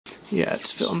Yeah,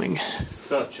 it's filming.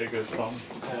 Such a good song.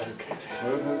 Okay.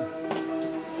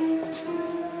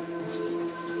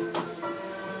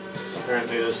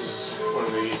 Apparently this is one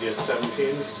of the easiest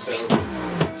 17s, so...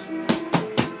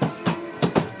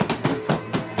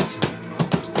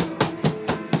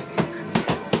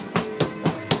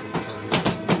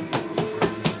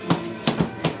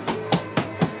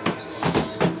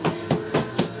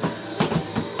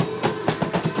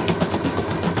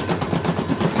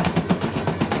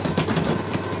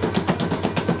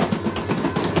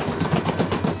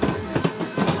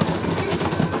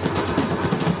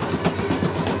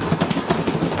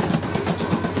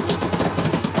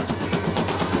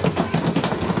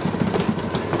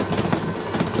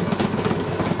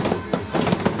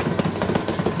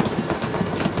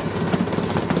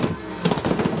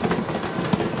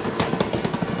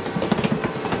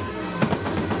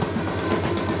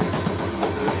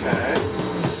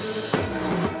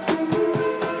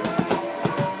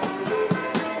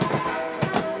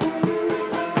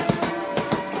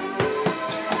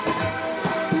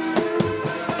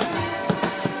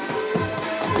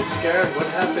 Scared, what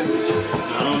happens?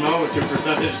 I don't know, if your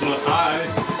percentage is not high.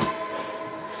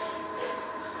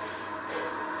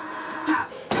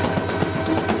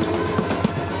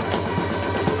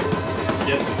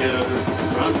 Guess we get a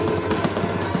run.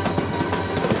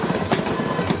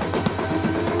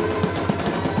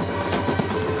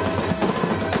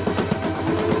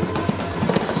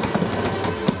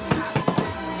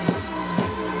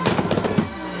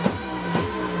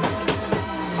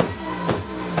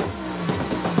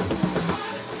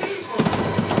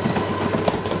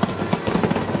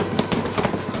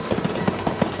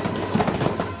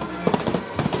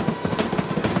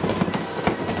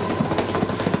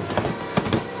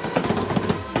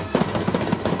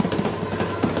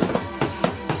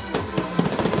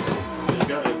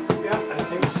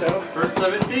 So, first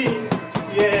 17.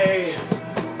 Yay!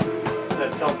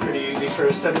 That felt pretty easy for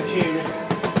a 17.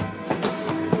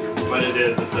 But it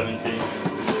is a 17.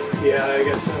 Yeah, I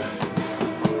guess so.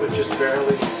 But just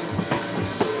barely.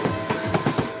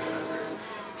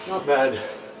 Not bad.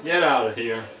 Get out of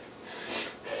here.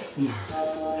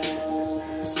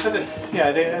 Yeah,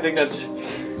 I think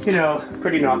that's, you know,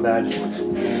 pretty not bad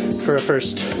for a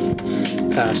first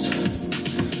pass.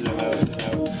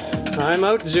 I'm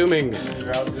out zooming. You're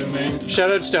out zooming.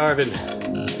 Shoutouts to Arvin.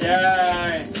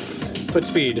 Yay! Foot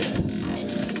speed.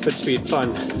 Foot speed fun.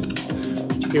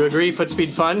 You agree? Foot speed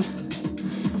fun? No.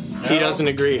 He doesn't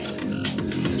agree.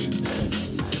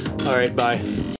 Alright, bye.